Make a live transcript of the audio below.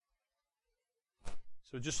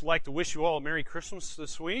So just like to wish you all a Merry Christmas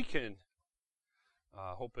this week, and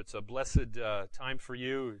hope it's a blessed time for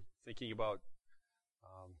you, thinking about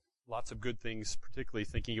lots of good things, particularly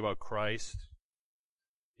thinking about Christ.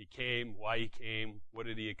 He came, why He came, what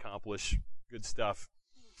did He accomplish, good stuff.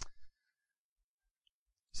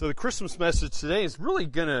 So the Christmas message today is really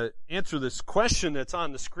going to answer this question that's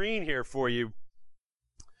on the screen here for you.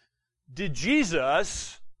 Did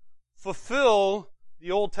Jesus fulfill the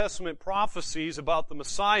Old Testament prophecies about the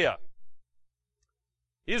Messiah?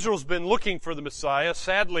 Israel's been looking for the Messiah.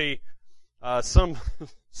 Sadly, some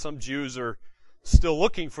Jews are still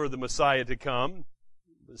looking for the Messiah to come.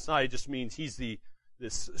 The Messiah just means He's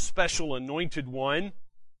this special anointed one,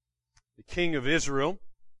 the King of Israel.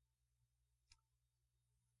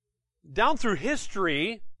 Down through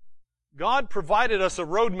history, God provided us a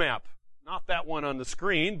roadmap. Not that one on the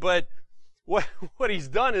screen, but what He's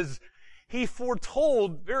done is He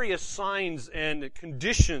foretold various signs and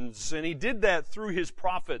conditions, and He did that through His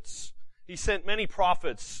prophets. He sent many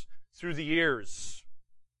prophets through the years.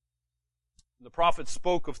 The prophets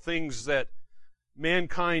spoke of things that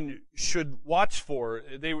mankind should watch for.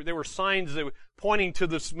 They were signs that were pointing to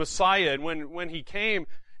this Messiah, and when He came,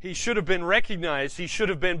 He should have been recognized. He should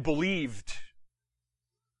have been believed.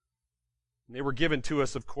 And they were given to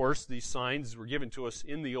us, of course. These signs were given to us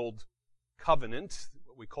in the Old Covenant,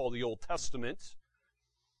 what we call the Old Testament.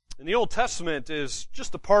 And the Old Testament is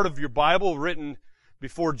just a part of your Bible written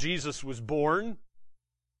before Jesus was born.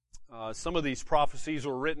 Some of these prophecies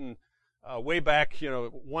were written way back,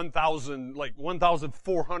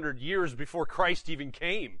 1,400 years before Christ even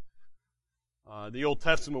came. The Old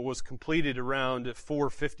Testament was completed around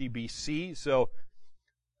 450 BC, so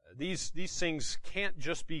these things can't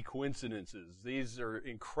just be coincidences. These are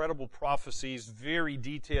incredible prophecies, very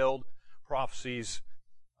detailed prophecies,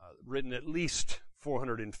 written at least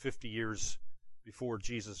 450 years before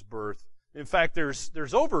Jesus' birth. In fact,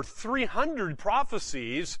 there's over 300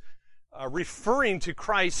 prophecies referring to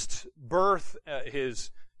Christ's birth,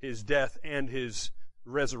 his death, and His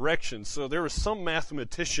resurrection. So there was some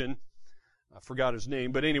mathematician, I forgot his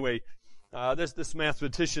name, but anyway, this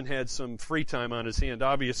mathematician had some free time on his hand,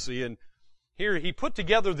 obviously, and here he put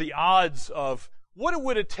together the odds of what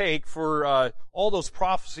would it take for all those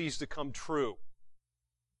prophecies to come true.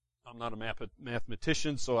 I'm not a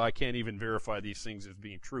mathematician, so I can't even verify these things as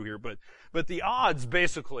being true here, but the odds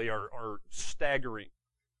basically are staggering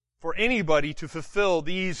for anybody to fulfill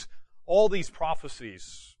all these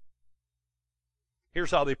prophecies.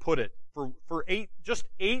 Here's how they put it. For just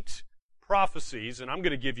eight prophecies, and I'm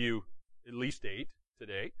going to give you at least 8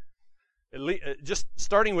 today. Just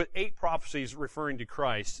starting with 8 prophecies referring to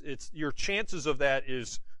Christ, your chances of that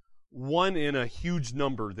is 1 in a huge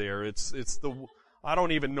number there. I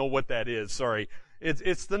don't even know what that is. Sorry,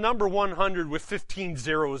 it's the number 100 with 15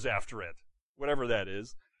 zeros after it, whatever that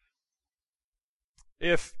is.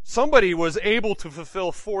 If somebody was able to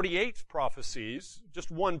fulfill 48 prophecies, just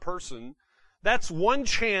one person, that's 1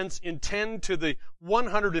 chance in 10 to the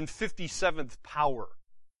 157th power.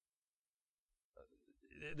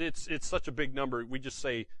 It's such a big number, we just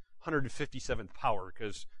say 157th power,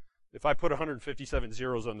 because if I put 157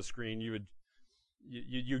 zeros on the screen,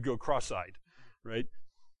 you'd go cross-eyed, right?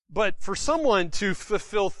 But for someone to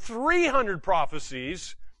fulfill 300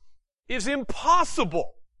 prophecies is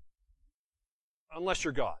impossible, unless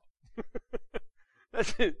you're God.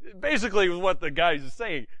 That's basically what the guy is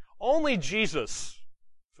saying. Only Jesus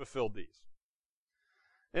fulfilled these.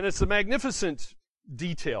 And it's a magnificent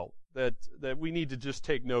detail that we need to just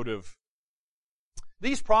take note of.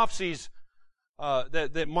 These prophecies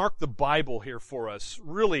that mark the Bible here for us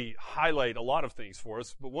really highlight a lot of things for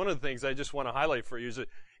us, but one of the things I just want to highlight for you is that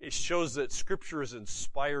it shows that Scripture is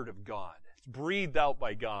inspired of God. It's breathed out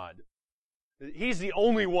by God. He's the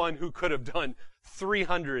only one who could have done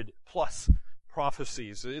 300 plus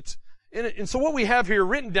prophecies. And so what we have here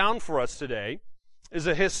written down for us today is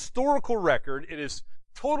a historical record. It is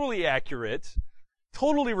totally accurate,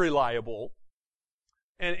 totally reliable,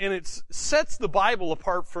 and it sets the Bible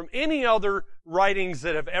apart from any other writings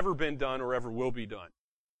that have ever been done or ever will be done.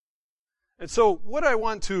 And so what I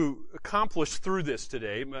want to accomplish through this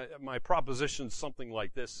today, my proposition is something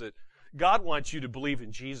like this, that God wants you to believe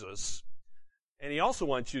in Jesus, and He also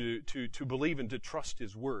wants you to believe and to trust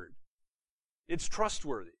His Word. It's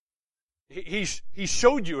trustworthy. He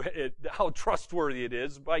showed you how trustworthy it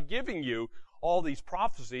is by giving you all these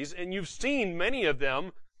prophecies, and you've seen many of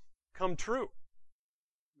them come true.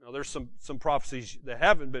 Now, there's some prophecies that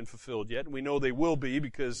haven't been fulfilled yet, and we know they will be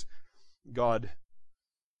because God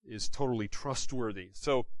is totally trustworthy.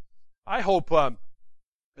 So I hope,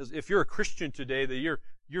 if you're a Christian today, that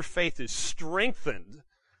your faith is strengthened.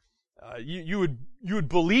 You would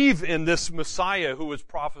believe in this Messiah who was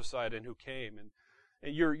prophesied and who came,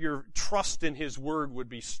 and your trust in His word would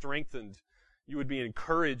be strengthened. You would be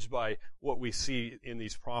encouraged by what we see in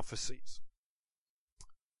these prophecies.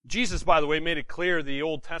 Jesus, by the way, made it clear the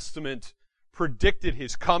Old Testament predicted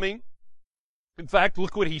His coming. In fact,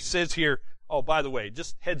 look what He says here. Oh, by the way,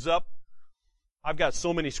 just heads up, I've got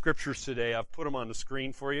so many scriptures today. I've put them on the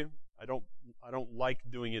screen for you. I don't like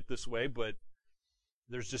doing it this way, but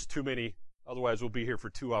there's just too many. Otherwise, we'll be here for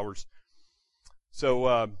 2 hours.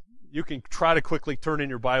 So you can try to quickly turn in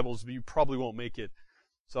your Bibles, but you probably won't make it.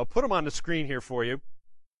 So I'll put them on the screen here for you.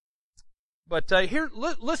 But here,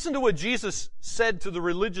 listen to what Jesus said to the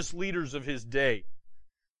religious leaders of His day.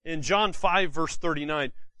 In John 5, verse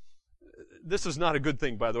 39, this is not a good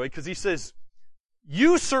thing, by the way, because He says,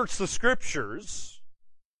 "You search the Scriptures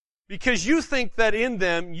because you think that in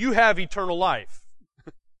them you have eternal life."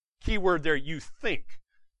 Key word there, you think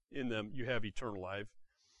in them you have eternal life.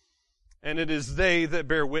 "And it is they that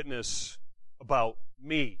bear witness about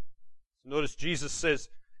me." Notice Jesus says,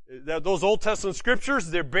 that those Old Testament Scriptures,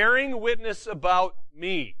 they're bearing witness about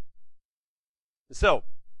me. So,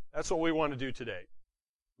 that's what we want to do today.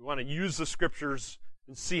 We want to use the Scriptures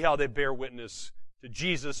and see how they bear witness to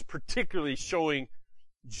Jesus, particularly showing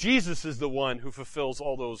Jesus is the one who fulfills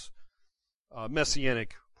all those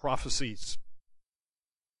messianic prophecies.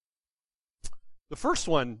 The first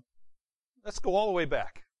one, let's go all the way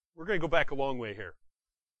back. We're going to go back a long way here.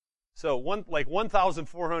 So,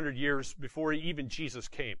 1,400 years before even Jesus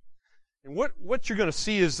came. And what you're going to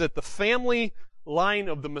see is that the family line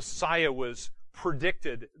of the Messiah was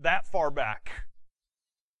predicted that far back.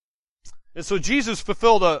 And so Jesus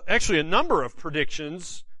fulfilled actually a number of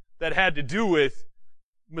predictions that had to do with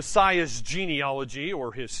Messiah's genealogy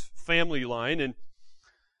or His family line.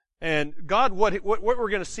 And God, what we're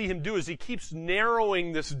going to see Him do is He keeps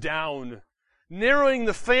narrowing this down, narrowing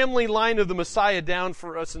the family line of the Messiah down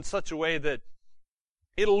for us in such a way that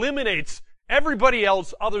it eliminates everybody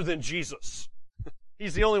else other than Jesus.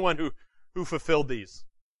 He's the only one who fulfilled these.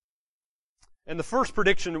 And the first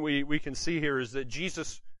prediction we can see here is that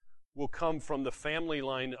Jesus will come from the family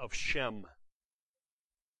line of Shem.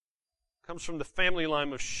 Comes from the family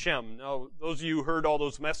line of Shem. Now, those of you who heard all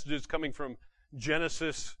those messages coming from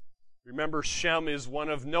Genesis, remember Shem is one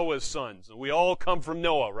of Noah's sons. And we all come from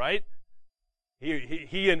Noah, right?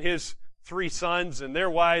 He and his 3 sons and their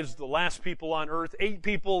wives, the last people on earth, 8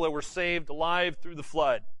 people that were saved alive through the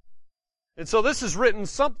flood. And so this is written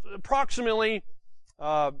approximately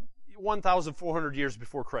 1,400 years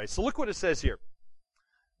before Christ. So look what it says here.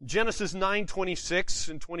 Genesis 9:26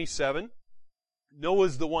 and 27.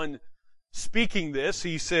 Noah's the one speaking this.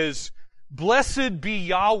 He says, "Blessed be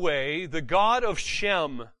Yahweh, the God of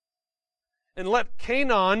Shem, and let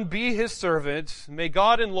Canaan be his servant. May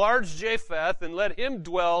God enlarge Japheth, and let him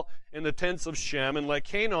dwell in the tents of Shem, and let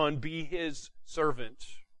Canaan be his servant."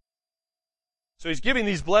 So he's giving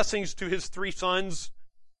these blessings to his 3 sons.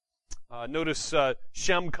 Notice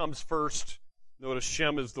Shem comes first. Notice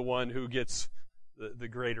Shem is the one who gets the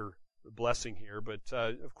greater blessing here. But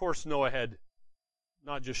of course Noah had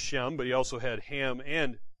not just Shem, but he also had Ham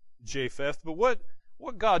and Japheth. But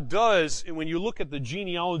what God does, and when you look at the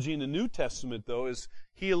genealogy in the New Testament, though, is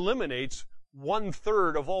He eliminates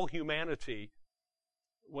 1/3 of all humanity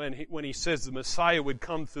when he says the Messiah would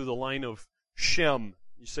come through the line of Shem.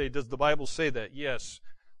 You say, does the Bible say that? Yes.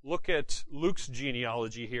 Look at Luke's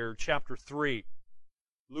genealogy here, chapter 3.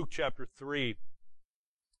 Luke chapter 3,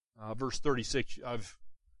 verse 36. I've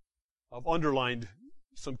underlined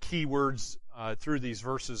some key words through these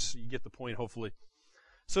verses. You get the point, hopefully.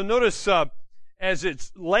 So notice, as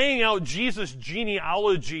it's laying out Jesus'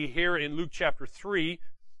 genealogy here in Luke chapter 3,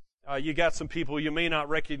 you got some people you may not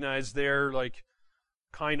recognize there, like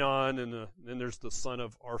Canaan, and then there's the son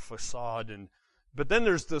of Arphaxad, but then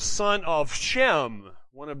there's the son of Shem,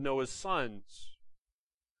 one of Noah's sons.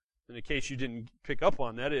 In case you didn't pick up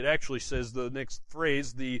on that, it actually says the next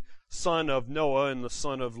phrase, the son of Noah and the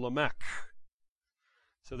son of Lamech.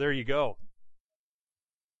 So there you go.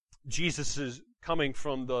 Jesus is coming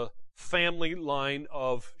from the family line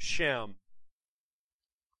of Shem.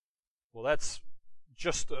 Well, that's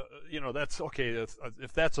just, that's okay.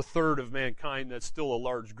 If that's 1/3 of mankind, that's still a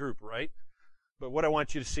large group, right? But what I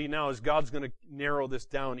want you to see now is God's going to narrow this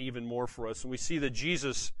down even more for us. And we see that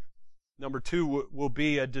Jesus, number 2, will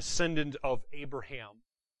be a descendant of Abraham.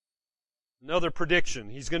 Another prediction.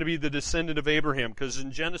 He's going to be the descendant of Abraham, because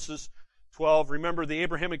in Genesis 12, remember the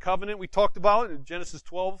Abrahamic covenant we talked about in Genesis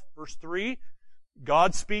 12, verse 3?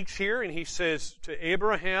 God speaks here and He says to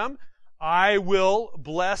Abraham, "I will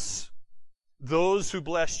bless those who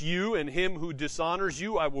bless you, and him who dishonors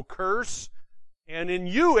you I will curse. And in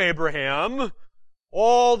you, Abraham,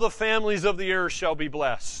 all the families of the earth shall be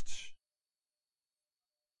blessed.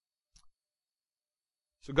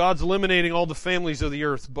 So God's eliminating all the families of the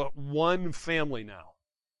earth, but one family now.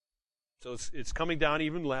 So it's coming down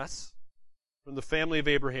even less from the family of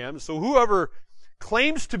Abraham. So whoever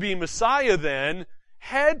claims to be Messiah then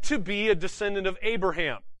had to be a descendant of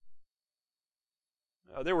Abraham.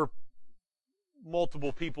 There were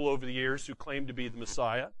multiple people over the years who claimed to be the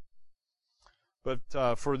Messiah. But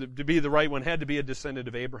to be the right one had to be a descendant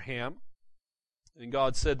of Abraham. And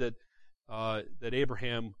God said that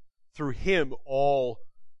Abraham, through him, all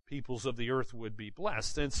peoples of the earth would be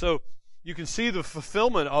blessed. And so you can see the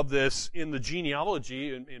fulfillment of this in the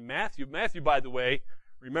genealogy in Matthew. Matthew, by the way,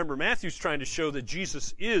 remember, Matthew's trying to show that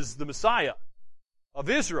Jesus is the Messiah of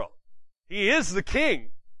Israel. He is the king.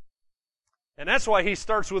 And that's why he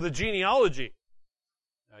starts with a genealogy.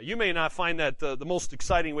 You may not find that the most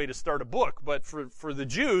exciting way to start a book, but for the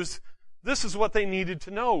Jews, this is what they needed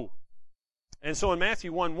to know. And so in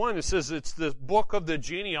Matthew 1:1, it says it's the book of the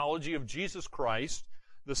genealogy of Jesus Christ,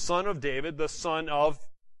 the son of David, the son of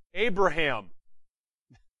Abraham.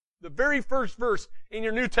 The very first verse in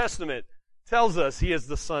your New Testament tells us he is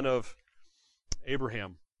the son of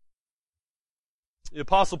Abraham. The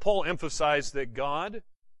Apostle Paul emphasized that God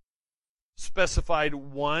specified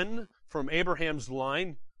one from Abraham's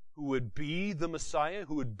line who would be the Messiah,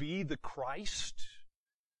 who would be the Christ.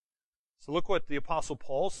 So look what the Apostle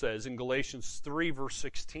Paul says in Galatians 3, verse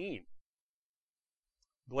 16.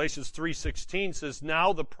 Galatians 3:16 says,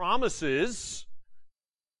 now the promises,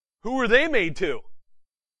 who were they made to?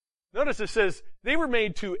 Notice it says they were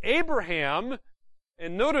made to Abraham,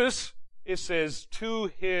 and notice it says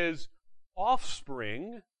to his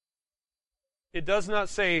offspring. It does not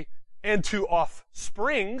say and to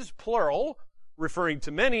offsprings, plural, referring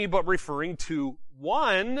to many, but referring to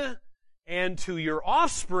one, and to your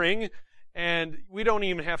offspring. And we don't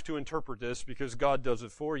even have to interpret this because God does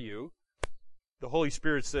it for you. The Holy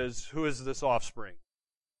Spirit says, who is this offspring?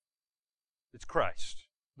 It's Christ,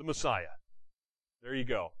 the Messiah. There you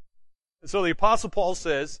go. And so the Apostle Paul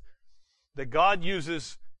says that God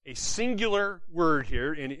uses a singular word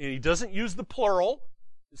here, and he doesn't use the plural.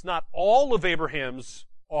 It's not all of Abraham's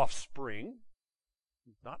offspring,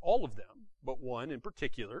 not all of them, but one in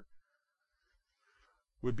particular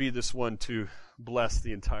would be this one to bless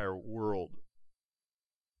the entire world.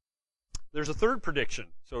 There's a third prediction,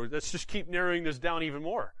 so let's just keep narrowing this down even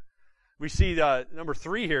more. We see number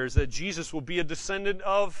 3 here is that Jesus will be a descendant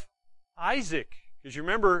of Isaac, because you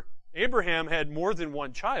remember Abraham had more than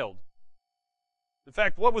one child. In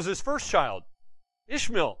fact, what was his first child?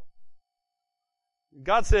 Ishmael.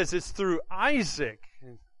 God says it's through Isaac.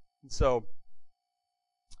 And so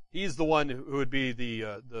he's the one who would be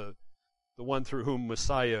the one through whom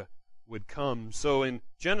Messiah would come. So in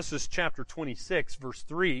Genesis chapter 26, verse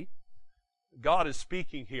 3, God is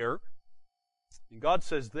speaking here. And God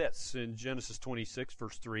says this in Genesis 26,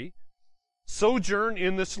 verse 3, sojourn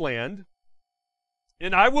in this land,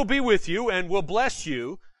 and I will be with you and will bless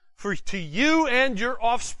you. For to you and your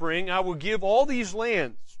offspring I will give all these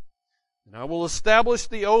lands. And I will establish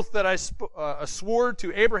the oath that I swore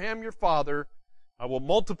to Abraham your father. I will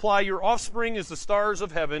multiply your offspring as the stars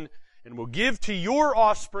of heaven, and will give to your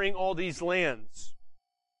offspring all these lands.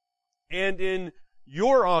 And in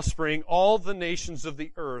your offspring all the nations of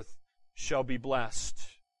the earth shall be blessed.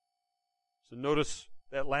 So notice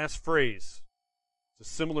that last phrase. It's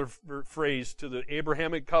a similar phrase to the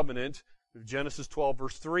Abrahamic covenant of Genesis 12,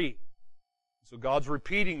 verse 3. So God's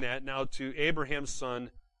repeating that now to Abraham's son,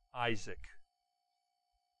 Isaac.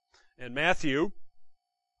 And Matthew,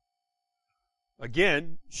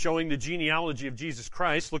 again, showing the genealogy of Jesus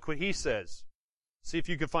Christ, look what he says. See if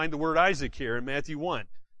you can find the word Isaac here in Matthew 1.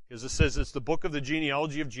 Because it says it's the book of the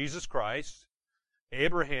genealogy of Jesus Christ.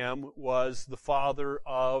 Abraham was the father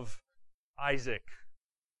of Isaac.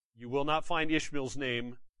 You will not find Ishmael's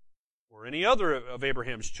name or any other of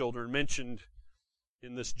Abraham's children mentioned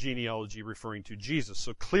in this genealogy referring to Jesus.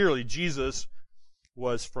 So clearly Jesus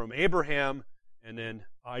was from Abraham and then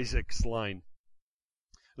Isaac's line.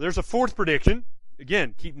 There's a fourth prediction.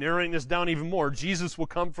 Again, keep narrowing this down even more. Jesus will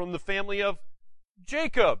come from the family of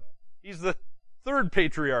Jacob. He's the third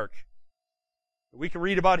patriarch. We can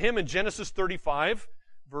read about him in Genesis 35,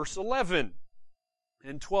 verse 11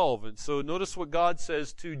 and 12. And so notice what God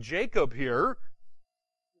says to Jacob here.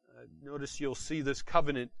 Notice you'll see this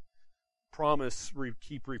covenant promise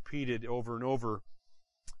keep repeated over and over.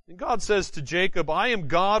 And God says to Jacob, I am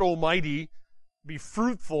God Almighty, be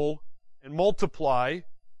fruitful and multiply.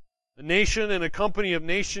 A nation and a company of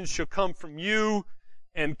nations shall come from you,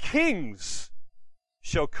 and kings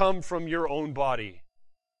shall come from your own body.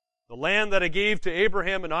 The land that I gave to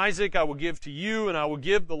Abraham and Isaac I will give to you, and I will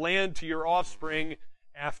give the land to your offspring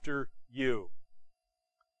after you.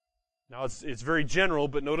 Now it's very general,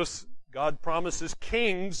 but notice God promises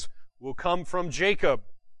kings will come from Jacob,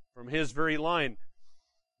 from his very line.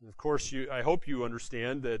 And of course, I hope you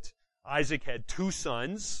understand that Isaac had two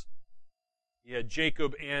sons. He had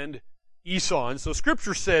Jacob and Esau. And so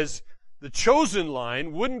Scripture says the chosen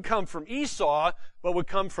line wouldn't come from Esau, but would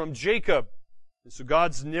come from Jacob. And so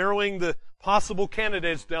God's narrowing the possible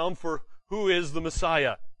candidates down for who is the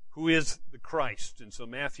Messiah, who is the Christ. And so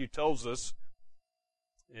Matthew tells us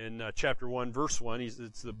in chapter 1, verse 1,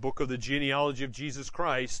 it's the book of the genealogy of Jesus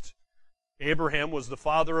Christ. Abraham was the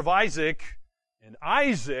father of Isaac, and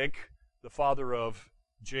Isaac the father of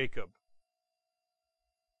Jacob.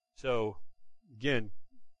 So, again,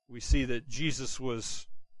 we see that Jesus was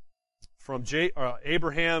from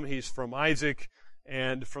Abraham, he's from Isaac,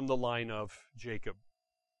 and from the line of Jacob.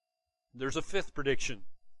 There's a fifth prediction.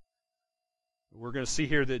 We're going to see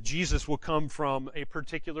here that Jesus will come from a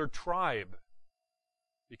particular tribe.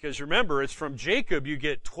 Because remember, it's from Jacob you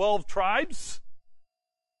get 12 tribes,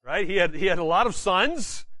 right? He had a lot of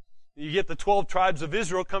sons. You get the 12 tribes of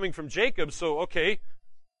Israel coming from Jacob. So, okay,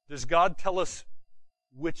 does God tell us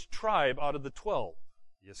which tribe out of the 12?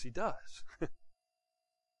 Yes, He does.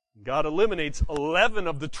 God eliminates 11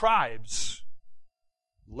 of the tribes.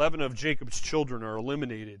 11 of Jacob's children are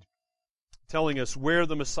eliminated, telling us where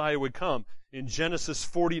the Messiah would come. In Genesis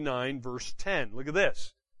 49, verse 10. Look at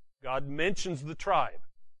this. God mentions the tribe.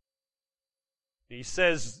 He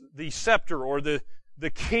says the scepter, or the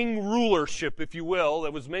king rulership, if you will,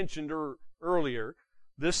 that was mentioned earlier.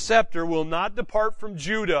 This scepter will not depart from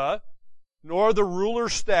Judah, nor the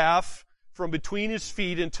ruler's staff from between his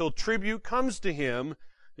feet until tribute comes to him,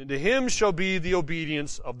 and to him shall be the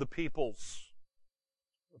obedience of the peoples.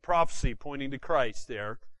 A prophecy pointing to Christ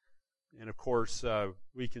there. And of course,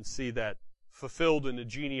 we can see that fulfilled in the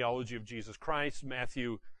genealogy of Jesus Christ.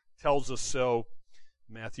 Matthew tells us so.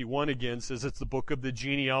 Matthew 1 again says it's the book of the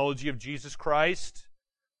genealogy of Jesus Christ,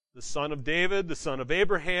 the son of David, the son of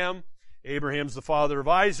Abraham. Abraham's the father of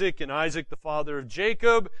Isaac, and Isaac the father of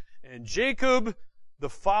Jacob, and Jacob the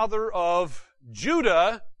father of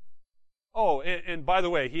Judah. Oh, and by the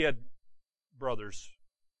way, he had brothers.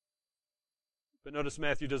 But notice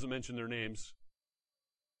Matthew doesn't mention their names.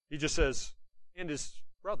 He just says, and his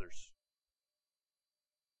brothers.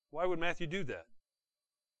 Why would Matthew do that?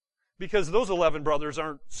 Because those 11 brothers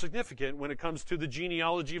aren't significant when it comes to the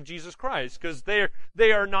genealogy of Jesus Christ, because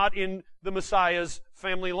they are not in the Messiah's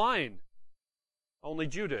family line. Only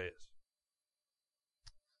Judah is.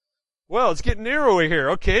 Well, it's getting narrower here.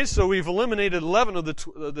 Okay, so we've eliminated 11 of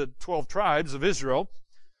the 12 tribes of Israel.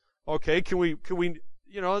 Okay, can we,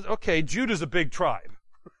 okay, Judah's a big tribe,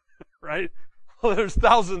 right? Well, there's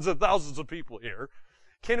thousands and thousands of people here.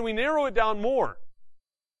 Can we narrow it down more?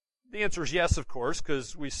 The answer is yes, of course,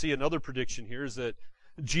 because we see another prediction here is that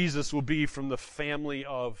Jesus will be from the family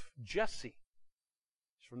of Jesse.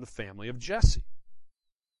 He's from the family of Jesse.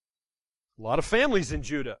 A lot of families in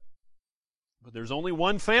Judah. But there's only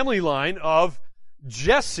one family line of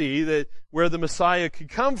Jesse where the Messiah could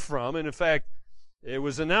come from. And in fact, it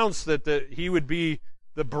was announced that he would be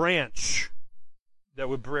the branch that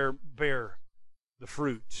would bear the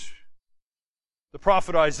fruit. The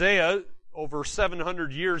prophet Isaiah, over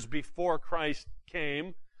 700 years before Christ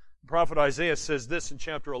came, the prophet Isaiah says this in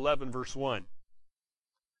chapter 11, verse 1.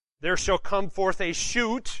 There shall come forth a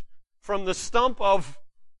shoot from the stump of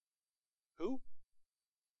who?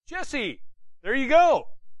 Jesse. There you go.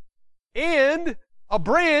 And a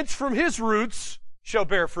branch from his roots shall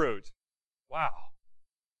bear fruit. Wow.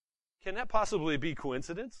 Can that possibly be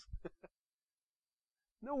coincidence?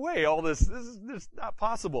 No way. All this is not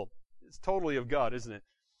possible. It's totally of God, isn't it?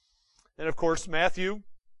 And of course, Matthew,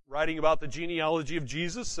 writing about the genealogy of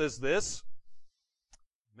Jesus, says this.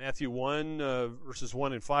 Matthew 1, verses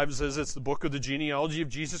 1 and 5 says it's the book of the genealogy of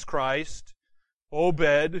Jesus Christ,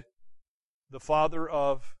 Obed, the father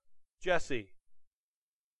of Jesse.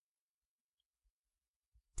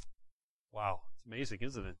 Wow, it's amazing,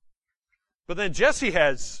 isn't it? But then Jesse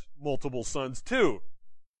has multiple sons too.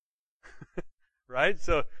 Right?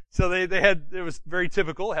 So it was very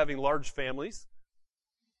typical having large families.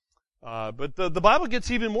 But the Bible gets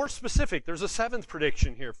even more specific. There's a seventh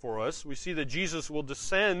prediction here for us. We see that Jesus will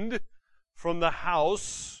descend from the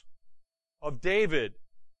house of David,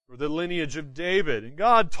 or the lineage of David. And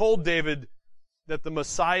God told David that the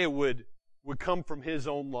Messiah would come from his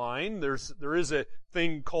own line. There is a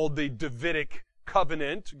thing called the Davidic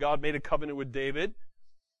covenant. God made a covenant with David.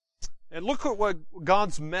 And look at what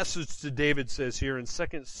God's message to David says here in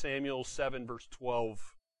 2 Samuel 7, verse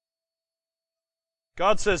 12.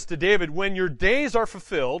 God says to David, "When your days are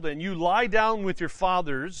fulfilled and you lie down with your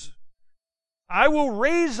fathers, I will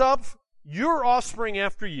raise up your offspring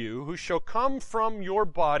after you, who shall come from your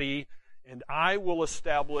body, and I will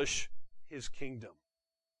establish his kingdom."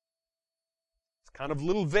 It's kind of a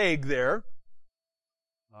little vague there.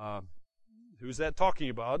 Who's that talking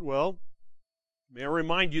about? Well, may I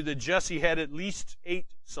remind you that Jesse had at least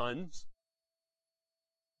 8 sons.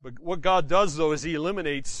 But what God does, though, is he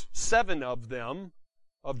eliminates 7 of them,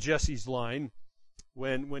 of Jesse's line,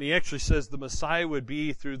 when he actually says the Messiah would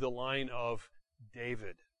be through the line of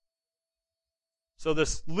David. So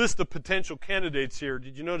this list of potential candidates here,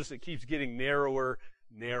 did you notice it keeps getting narrower,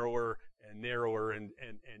 narrower, and narrower? And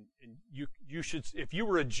you should, if you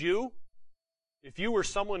were a Jew, if you were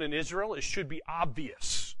someone in Israel, it should be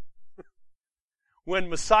obvious. When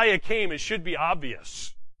Messiah came, it should be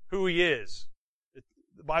obvious who he is.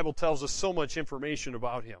 The Bible tells us so much information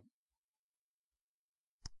about him.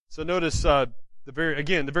 So notice the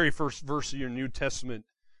very first verse of your New Testament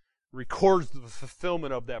records the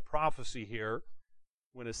fulfillment of that prophecy here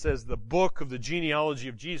when it says the book of the genealogy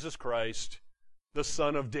of Jesus Christ, the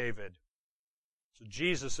son of David. So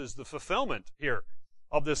Jesus is the fulfillment here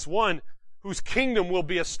of this one whose kingdom will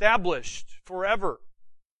be established forever.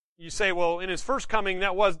 You say, well, in his first coming,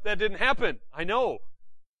 that didn't happen. I know.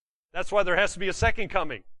 That's why there has to be a second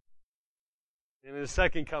coming. And in the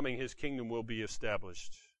second coming, his kingdom will be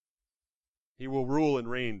established. He will rule and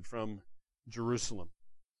reign from Jerusalem.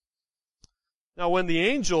 Now, when the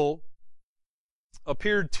angel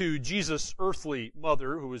appeared to Jesus' earthly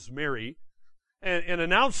mother, who was Mary, and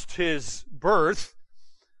announced his birth,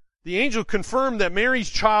 the angel confirmed that Mary's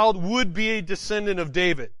child would be a descendant of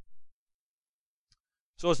David.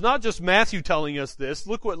 So it's not just Matthew telling us this.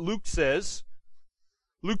 Look what Luke says.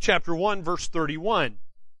 Luke chapter 1, verse 31.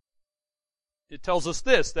 It tells us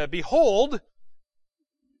this, that behold,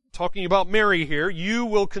 talking about Mary here, you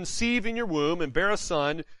will conceive in your womb and bear a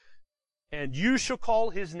son, and you shall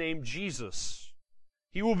call his name Jesus.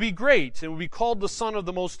 He will be great and will be called the Son of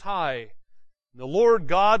the Most High. And the Lord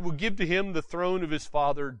God will give to him the throne of his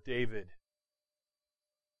father David.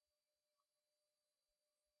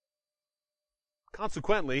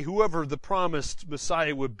 Consequently, whoever the promised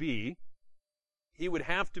Messiah would be, he would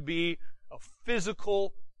have to be a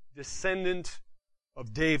physical descendant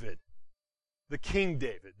of David. The King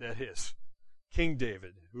David, that is. King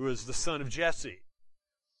David, who is the son of Jesse.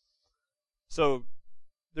 So,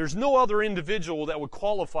 there's no other individual that would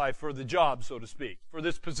qualify for the job, so to speak, for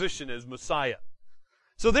this position as Messiah.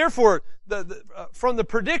 So therefore, from the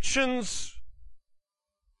predictions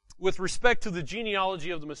with respect to the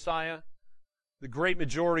genealogy of the Messiah, the great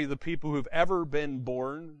majority of the people who've ever been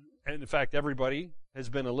born, and in fact everybody, has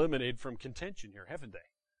been eliminated from contention here, haven't they?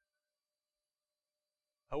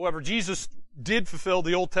 However, Jesus did fulfill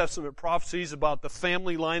the Old Testament prophecies about the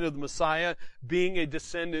family line of the Messiah being a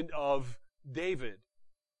descendant of David.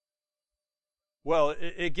 Well,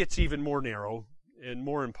 it gets even more narrow and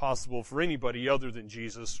more impossible for anybody other than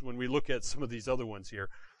Jesus when we look at some of these other ones here.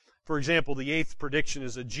 For example, the 8th prediction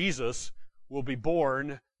is that Jesus will be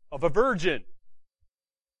born of a virgin.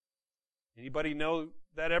 Anybody know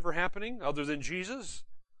that ever happening other than Jesus?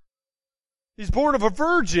 He's born of a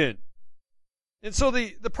virgin. And so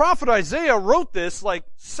the prophet Isaiah wrote this like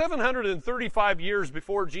 735 years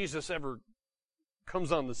before Jesus ever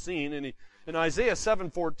comes on the scene. And in Isaiah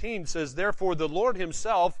 7:14 says, "Therefore the Lord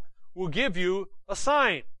himself will give you a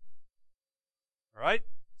sign." All right?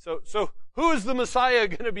 So who is the Messiah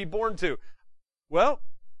going to be born to? Well,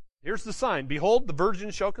 here's the sign. "Behold, the virgin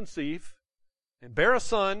shall conceive and bear a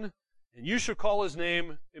son, and you shall call his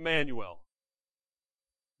name Emmanuel."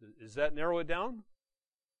 Does that narrow it down?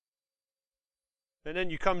 And then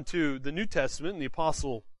you come to the New Testament, and the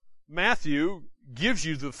Apostle Matthew gives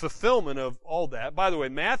you the fulfillment of all that. By the way,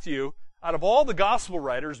 Matthew, out of all the gospel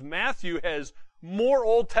writers, Matthew has more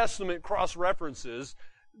Old Testament cross-references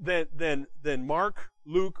than Mark,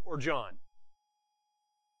 Luke, or John.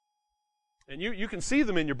 And you can see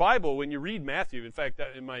them in your Bible when you read Matthew. In fact,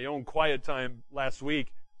 in my own quiet time last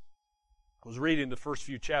week, I was reading the first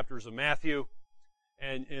few chapters of Matthew,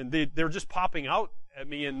 and they're just popping out at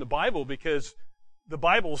me in the Bible because the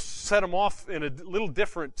Bible set them off in a little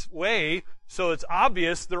different way, so it's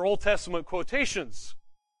obvious they're Old Testament quotations.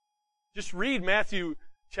 Just read Matthew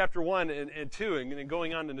chapter 1 and 2 and then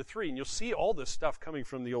going on into 3, and you'll see all this stuff coming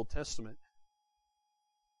from the Old Testament.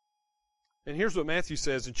 And here's what Matthew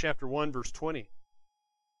says in chapter 1, verse 20.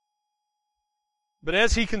 But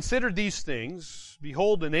as he considered these things,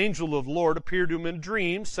 behold, an angel of the Lord appeared to him in a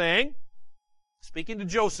dream, saying, speaking to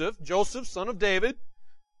Joseph, Joseph, son of David,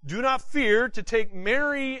 do not fear to take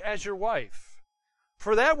Mary as your wife,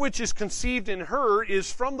 for that which is conceived in her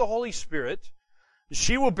is from the Holy Spirit.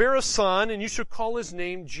 She will bear a son, and you shall call his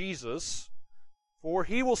name Jesus, for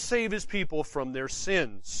he will save his people from their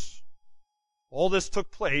sins. All this took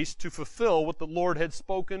place to fulfill what the Lord had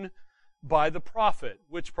spoken by the prophet.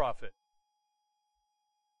 Which prophet?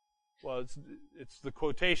 Well, it's the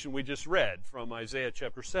quotation we just read from Isaiah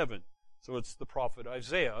chapter 7. So it's the prophet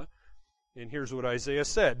Isaiah. And here's what Isaiah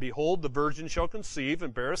said. Behold, the virgin shall conceive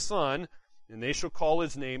and bear a son, and they shall call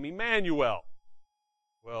his name Emmanuel.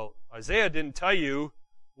 Well, Isaiah didn't tell you,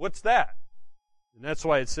 what's that? And that's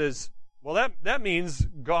why it says, well, that means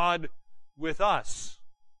God with us.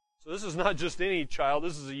 So this is not just any child,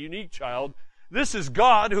 this is a unique child. This is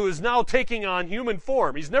God who is now taking on human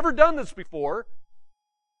form. He's never done this before,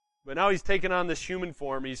 but now he's taken on this human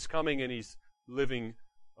form. He's coming and he's living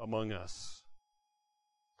among us.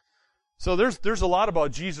 So there's a lot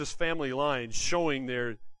about Jesus' family line showing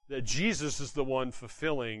there that Jesus is the one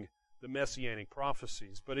fulfilling the messianic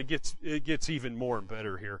prophecies. But it gets even more and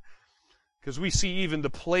better here, because we see even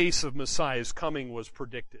the place of Messiah's coming was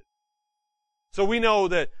predicted. So we know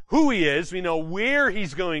that who he is, we know where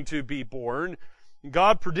he's going to be born.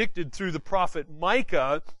 God predicted through the prophet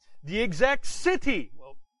Micah the exact city.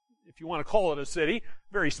 Well, if you want to call it a city,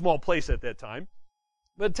 very small place at that time.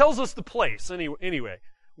 But it tells us the place anyway,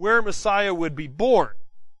 where Messiah would be born.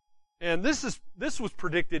 And this was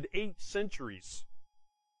predicted 8 centuries.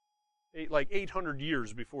 Like 800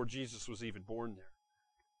 years before Jesus was even born there.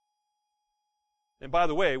 And by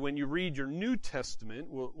the way, when you read your New Testament,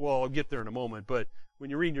 well, I'll get there in a moment, but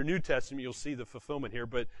when you read your New Testament, you'll see the fulfillment here.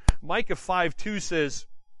 But Micah 5:2 says,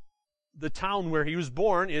 the town where he was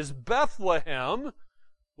born is Bethlehem.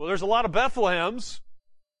 Well, there's a lot of Bethlehems.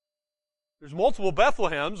 There's multiple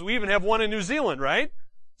Bethlehems. We even have one in New Zealand, right?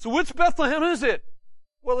 So which Bethlehem is it?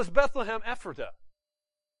 Well, it's Bethlehem Ephratah.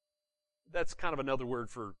 That's kind of another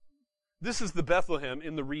word for, this is the Bethlehem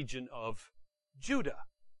in the region of Judah.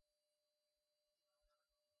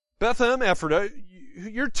 Bethlehem Ephratah,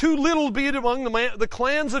 you're too little to be among the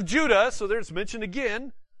clans of Judah, so there's mentioned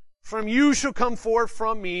again, from you shall come forth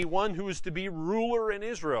from me one who is to be ruler in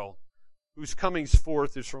Israel, whose comings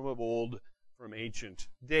forth is from of old, from ancient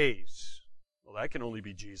days. Well, that can only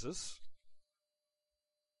be Jesus.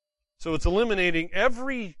 So it's eliminating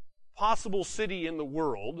every possible city in the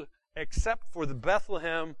world except for the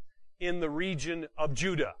Bethlehem in the region of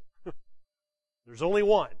Judah. There's only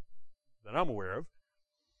one that I'm aware of.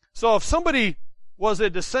 So if somebody was a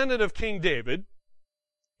descendant of King David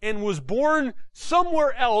and was born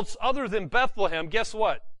somewhere else other than Bethlehem, guess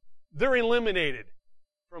what? They're eliminated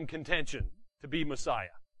from contention to be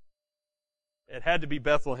Messiah. It had to be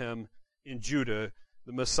Bethlehem in Judah.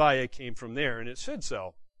 The Messiah came from there, and it said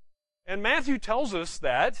so. And Matthew tells us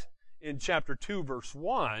that in chapter 2, verse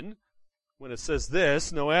 1, when it says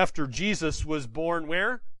this, now after Jesus was born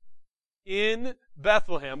where? In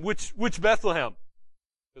Bethlehem. Which Bethlehem?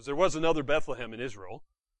 Because there was another Bethlehem in Israel.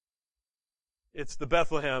 It's the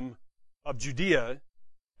Bethlehem of Judea.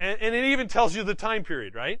 And it even tells you the time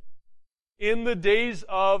period, right? In the days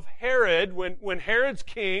of Herod, when Herod's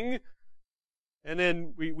king, and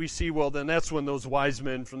then we see, well, then that's when those wise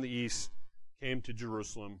men from the east came to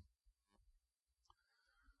Jerusalem.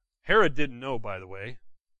 Herod didn't know, by the way.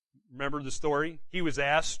 Remember the story? He was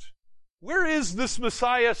asked, where is this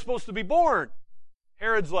Messiah supposed to be born?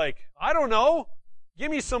 Herod's like, I don't know. Give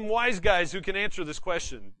me some wise guys who can answer this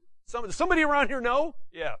question. Somebody around here know?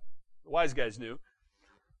 Yeah, the wise guys knew.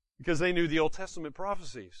 Because they knew the Old Testament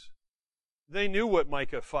prophecies. They knew what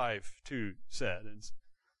Micah 5:2 said.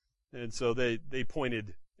 And so they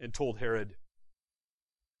pointed and told Herod.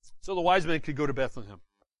 So the wise men could go to Bethlehem.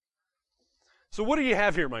 So what do you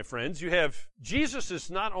have here, my friends? You have Jesus is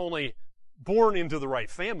not only born into the right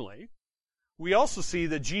family, we also see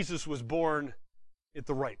that Jesus was born at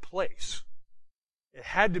the right place. It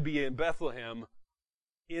had to be in Bethlehem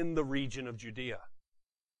in the region of Judea.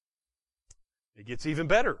 It gets even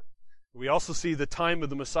better. We also see the time of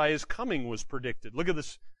the Messiah's coming was predicted. Look at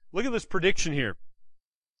this prediction here.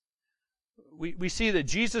 We see that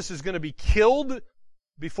Jesus is going to be killed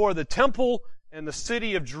before the temple and the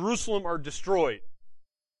city of Jerusalem are destroyed.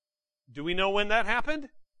 Do we know when that happened?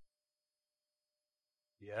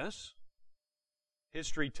 Yes.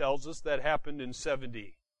 History tells us that happened in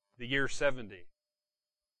 70, the year 70.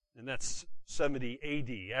 And that's 70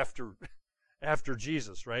 AD, after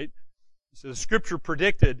Jesus, right? So the Scripture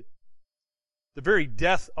predicted the very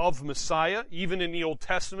death of Messiah, even in the Old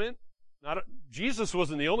Testament. Jesus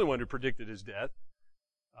wasn't the only one who predicted his death.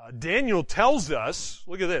 Daniel tells us,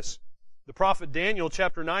 look at this, the prophet Daniel,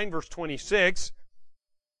 chapter 9, verse 26,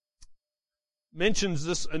 mentions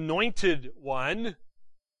this anointed one.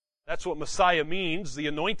 That's what Messiah means, the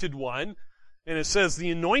anointed one. And it says,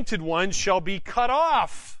 the anointed one shall be cut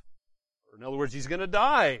off. Or in other words, he's going to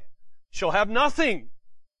die. Shall have nothing.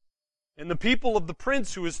 And the people of the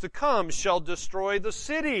prince who is to come shall destroy the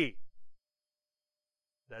city.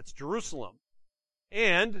 That's Jerusalem.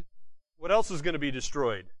 And what else is going to be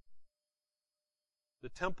destroyed? The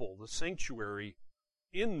temple, the sanctuary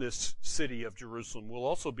in this city of Jerusalem will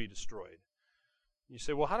also be destroyed. You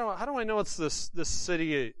say, well, how do I know it's this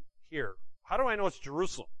city here? How do I know it's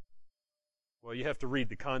Jerusalem? Well, you have to read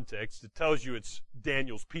the context. It tells you it's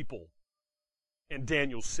Daniel's people and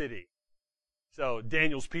Daniel's city. So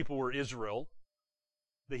Daniel's people were Israel,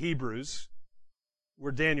 the Hebrews.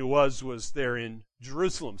 Where Daniel was there in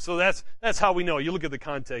Jerusalem. So that's how we know. You look at the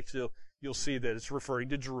context, you'll see that it's referring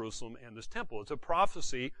to Jerusalem and this temple. It's a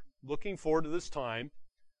prophecy looking forward to this time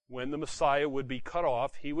when the Messiah would be cut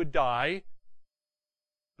off. He would die.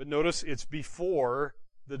 But notice it's before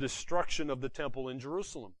the destruction of the temple in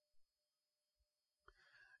Jerusalem.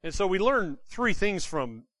 And so we learn three things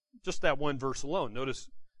from just that one verse alone. Notice,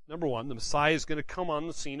 number one, the Messiah is going to come on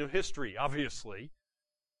the scene of history, obviously.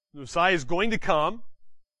 The Messiah is going to come.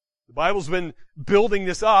 The Bible's been building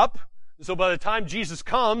this up. So by the time Jesus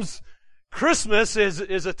comes, Christmas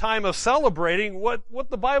is a time of celebrating what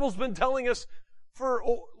the Bible's been telling us for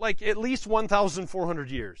like at least 1,400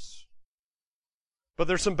 years. But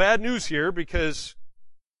there's some bad news here because,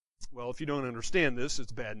 well, if you don't understand this,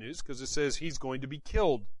 it's bad news because it says he's going to be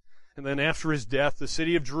killed. And then after his death, the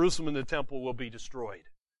city of Jerusalem and the temple will be destroyed.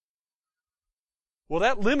 Well,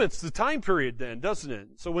 that limits the time period then, doesn't it?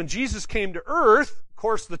 So when Jesus came to earth, of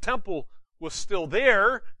course, the temple was still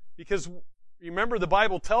there because, remember, the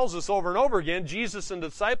Bible tells us over and over again, Jesus and the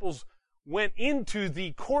disciples went into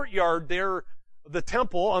the courtyard there, the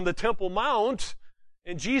temple, on the Temple Mount,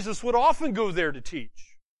 and Jesus would often go there to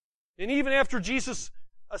teach. And even after Jesus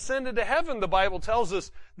ascended to heaven, the Bible tells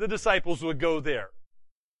us the disciples would go there.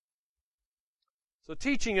 So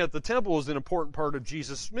teaching at the temple is an important part of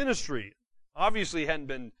Jesus' ministry. Obviously, it hadn't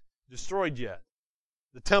been destroyed yet.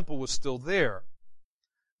 The temple was still there.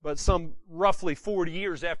 But some roughly 40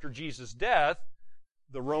 years after Jesus' death,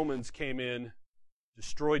 the Romans came in,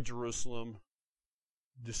 destroyed Jerusalem,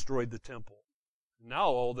 destroyed the temple. Now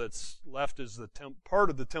all that's left is the part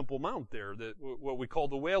of the Temple Mount there, what we call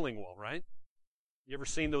the Wailing Wall, right? You ever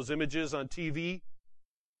seen those images on TV?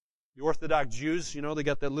 The Orthodox Jews, they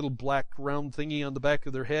got that little black round thingy on the back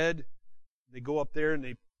of their head. They go up there and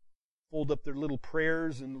they fold up their little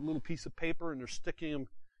prayers in a little piece of paper and they're sticking them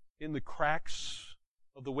in the cracks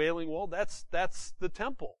of the Wailing Wall. That's the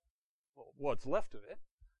temple. Well, what's left of it.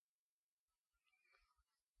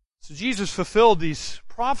 So Jesus fulfilled these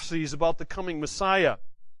prophecies about the coming Messiah.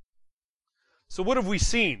 So what have we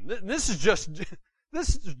seen? This is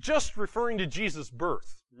just referring to Jesus'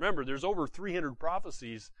 birth. Remember, there's over 300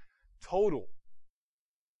 prophecies total.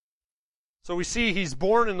 So we see he's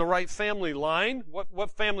born in the right family line.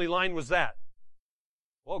 What family line was that?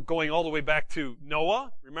 Well, going all the way back to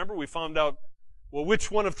Noah. Remember, we found out, well,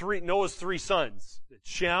 which one of Noah's three sons? It's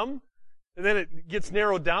Shem. And then it gets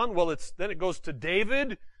narrowed down. Well, then it goes to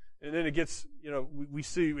David. And then it gets, we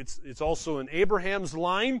see it's also in Abraham's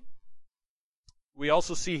line. We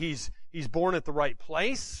also see he's born at the right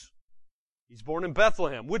place. He's born in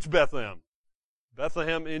Bethlehem. Which Bethlehem?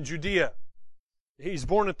 Bethlehem in Judea. He's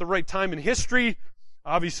born at the right time in history,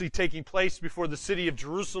 obviously taking place before the city of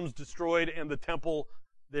Jerusalem is destroyed and the temple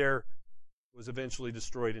there was eventually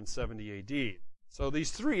destroyed in 70 AD. So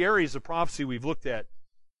these three areas of prophecy we've looked at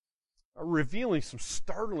are revealing some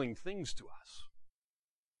startling things to us.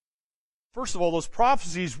 First of all, those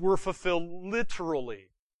prophecies were fulfilled literally.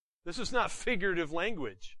 This is not figurative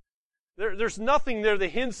language. There's nothing there that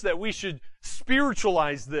hints that we should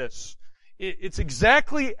spiritualize this. It's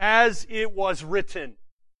exactly as it was written.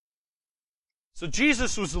 So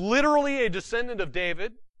Jesus was literally a descendant of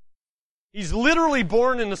David. He's literally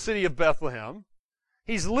born in the city of Bethlehem.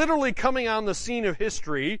 He's literally coming on the scene of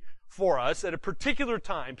history for us at a particular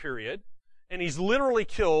time period. And he's literally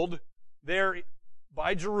killed there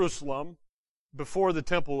by Jerusalem before the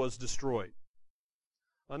temple was destroyed.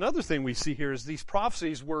 Another thing we see here is these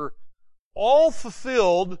prophecies were all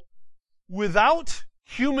fulfilled without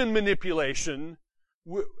human manipulation,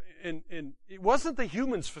 and it wasn't the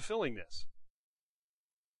humans fulfilling this.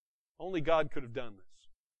 Only God could have done this.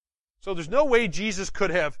 So there's no way Jesus could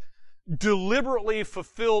have deliberately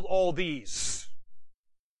fulfilled all these.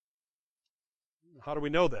 How do we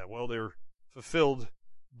know that? Well, they're fulfilled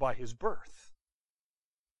by his birth.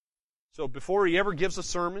 So before he ever gives a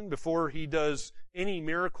sermon, before he does any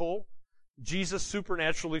miracle, Jesus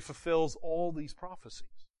supernaturally fulfills all these prophecies.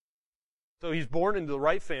 So he's born into the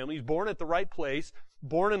right family, he's born at the right place,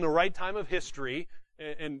 born in the right time of history.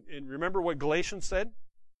 And remember what Galatians said?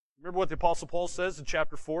 Remember what the Apostle Paul says in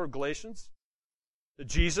chapter 4 of Galatians? That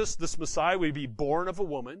Jesus, this Messiah, would be born of a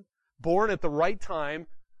woman, born at the right time.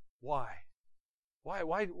 Why?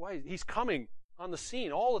 Why? He's coming on the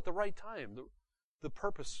scene all at the right time. The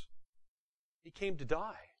purpose. He came to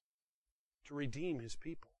die, to redeem his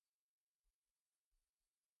people.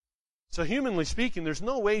 So humanly speaking, there's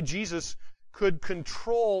no way Jesus could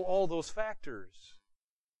control all those factors.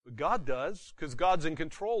 But God does, because God's in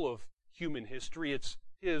control of human history. It's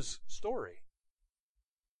his story.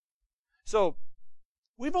 So,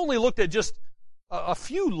 we've only looked at just a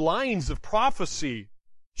few lines of prophecy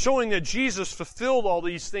showing that Jesus fulfilled all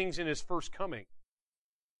these things in his first coming.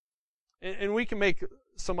 And we can make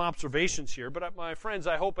some observations here, but my friends,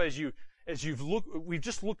 I hope we've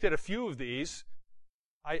just looked at a few of these,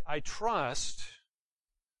 I trust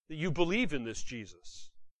that you believe in this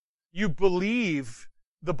Jesus. You believe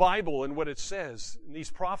the Bible and what it says, and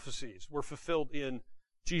these prophecies were fulfilled in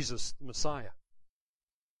Jesus, the Messiah.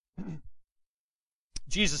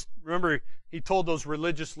 Jesus, remember, he told those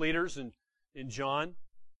religious leaders in John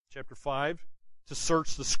chapter 5 to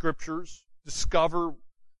search the Scriptures, discover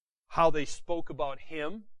how they spoke about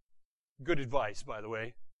him. Good advice, by the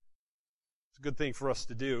way. It's a good thing for us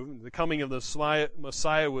to do. The coming of the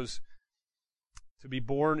Messiah was to be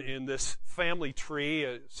born in this family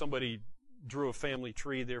tree. Somebody drew a family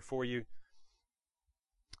tree there for you.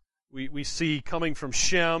 We see coming from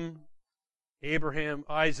Shem, Abraham,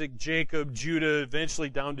 Isaac, Jacob, Judah, eventually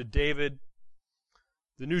down to David.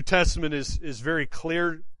 The New Testament is very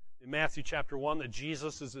clear in Matthew chapter 1 that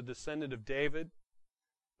Jesus is a descendant of David.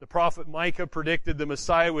 The prophet Micah predicted the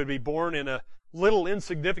Messiah would be born in a little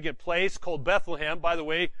insignificant place called Bethlehem, by the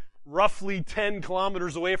way, roughly 10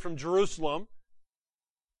 kilometers away from Jerusalem.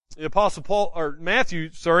 The Apostle Matthew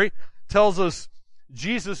tells us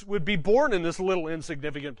Jesus would be born in this little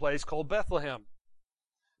insignificant place called Bethlehem.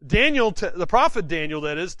 The prophet Daniel,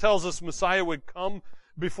 that is, tells us Messiah would come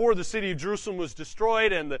before the city of Jerusalem was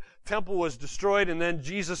destroyed and the temple was destroyed, and then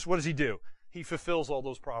Jesus, what does he do? He fulfills all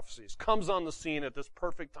those prophecies, comes on the scene at this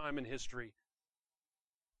perfect time in history.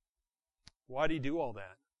 Why did he do all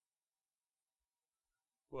that?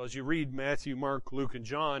 Well, as you read Matthew, Mark, Luke, and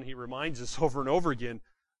John, he reminds us over and over again,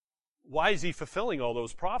 why is he fulfilling all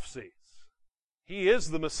those prophecies? He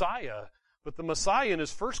is the Messiah, but the Messiah in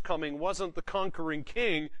his first coming wasn't the conquering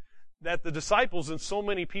king that the disciples and so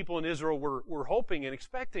many people in Israel were hoping and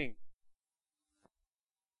expecting.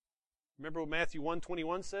 Remember what Matthew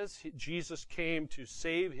 1:21 says? Jesus came to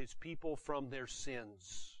save his people from their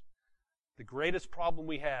sins. The greatest problem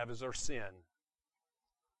we have is our sin.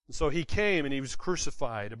 And so he came and he was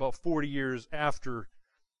crucified about 40 years after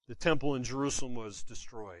the temple in Jerusalem was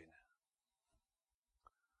destroyed.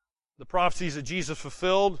 The prophecies that Jesus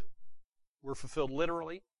fulfilled were fulfilled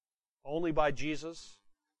literally, only by Jesus.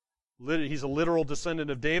 He's a literal descendant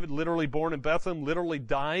of David, literally born in Bethlehem, literally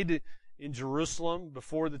died in Jerusalem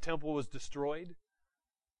before the temple was destroyed.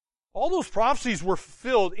 All those prophecies were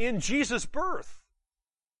fulfilled in Jesus' birth.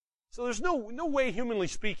 So there's no way, humanly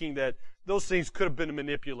speaking, that those things could have been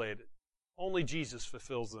manipulated. Only Jesus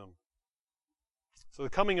fulfills them. So the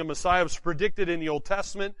coming of Messiah was predicted in the Old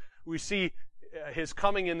Testament. We see his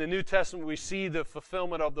coming in the New Testament. We see the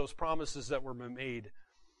fulfillment of those promises that were made.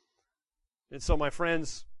 And so, my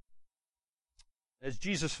friends, as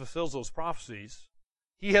Jesus fulfills those prophecies,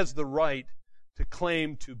 he has the right to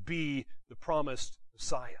claim to be the promised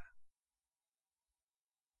Messiah.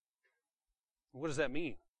 What does that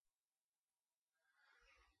mean?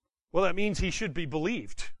 Well, that means he should be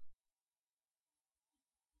believed.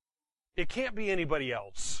 It can't be anybody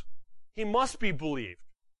else. He must be believed.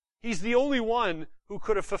 He's the only one who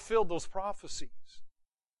could have fulfilled those prophecies.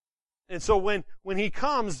 And so when he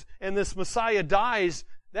comes and this Messiah dies,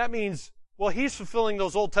 that means, well, he's fulfilling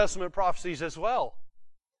those Old Testament prophecies as well,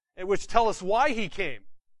 and which tell us why he came.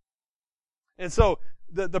 And so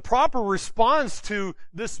the proper response to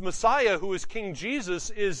this Messiah, who is King Jesus,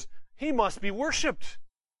 is he must be worshipped.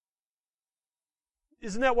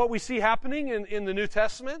 Isn't that what we see happening in the New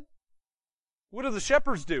Testament? What do the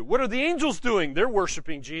shepherds do? What are the angels doing? They're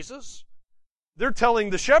worshiping Jesus. They're telling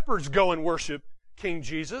the shepherds, go and worship King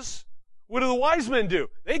Jesus. What do the wise men do?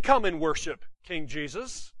 They come and worship King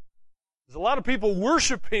Jesus. There's a lot of people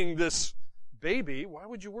worshiping this baby. Why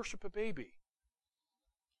would you worship a baby?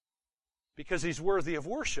 Because he's worthy of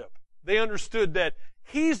worship. They understood that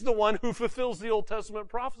He's the one who fulfills the Old Testament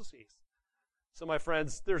prophecies. So my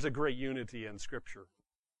friends, there's a great unity in Scripture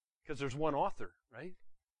because there's one author, right?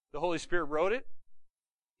 The Holy Spirit wrote it.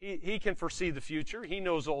 He can foresee the future. He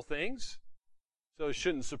knows all things. So it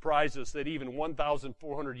shouldn't surprise us that even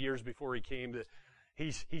 1,400 years before He came, that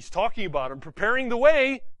He's talking about Him, preparing the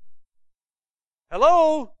way.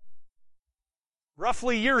 Hello?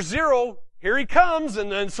 Roughly year 0, here He comes,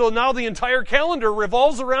 and so now the entire calendar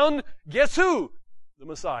revolves around, guess who? The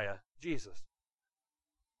Messiah, Jesus.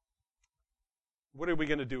 What are we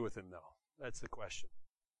going to do with Him, though? That's the question.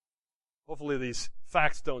 Hopefully these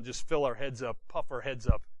facts don't just fill our heads up, puff our heads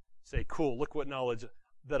up, say, cool, look what knowledge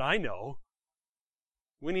that I know.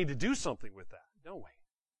 We need to do something with that, don't we?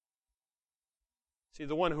 See,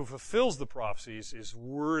 the one who fulfills the prophecies is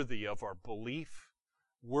worthy of our belief,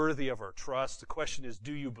 worthy of our trust. The question is,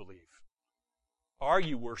 do you believe? Are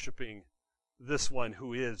you worshiping this one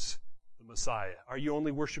who is the Messiah? Are you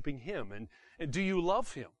only worshiping Him? And do you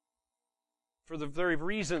love Him? For the very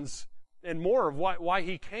reasons and more of why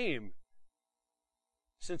He came.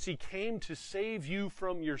 Since He came to save you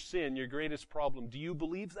from your sin, your greatest problem, do you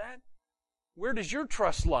believe that? Where does your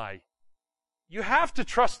trust lie? You have to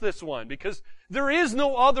trust this one because there is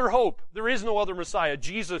no other hope. There is no other Messiah.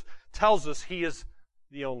 Jesus tells us He is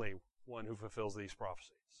the only one who fulfills these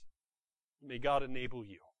prophecies. May God enable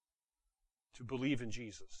you to believe in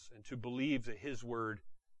Jesus and to believe that His Word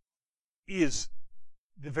is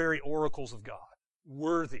the very oracles of God,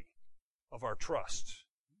 worthy of our trust.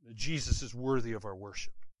 That Jesus is worthy of our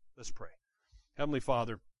worship. Let's pray. Heavenly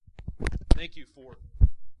Father, thank you for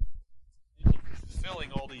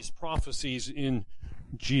fulfilling all these prophecies in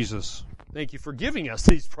Jesus. Thank you for giving us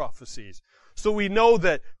these prophecies so we know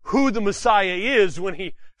that who the Messiah is when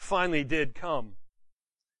He finally did come.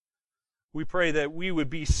 We pray that we would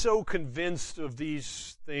be so convinced of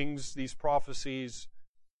these things, these prophecies,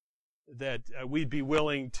 that we'd be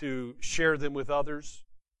willing to share them with others,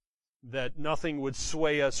 that nothing would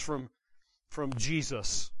sway us from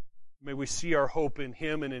Jesus. May we see our hope in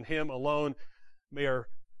Him and in Him alone. May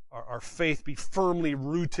our faith be firmly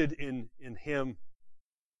rooted in Him.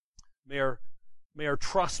 May our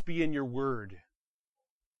trust be in Your Word.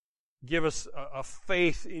 Give us a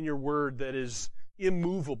faith in Your Word that is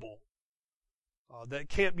immovable, that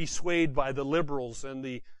can't be swayed by the liberals and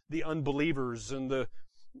the unbelievers and the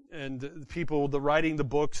people writing the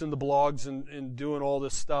books and the blogs and doing all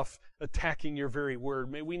this stuff, attacking Your very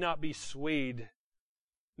Word. May we not be swayed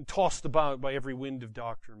and tossed about by every wind of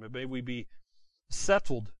doctrine, but may we be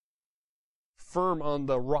settled, firm on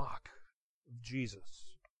the rock of Jesus.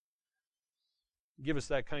 Give us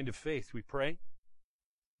that kind of faith, we pray,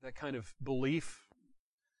 that kind of belief.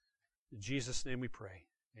 In Jesus' name we pray.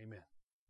 Amen.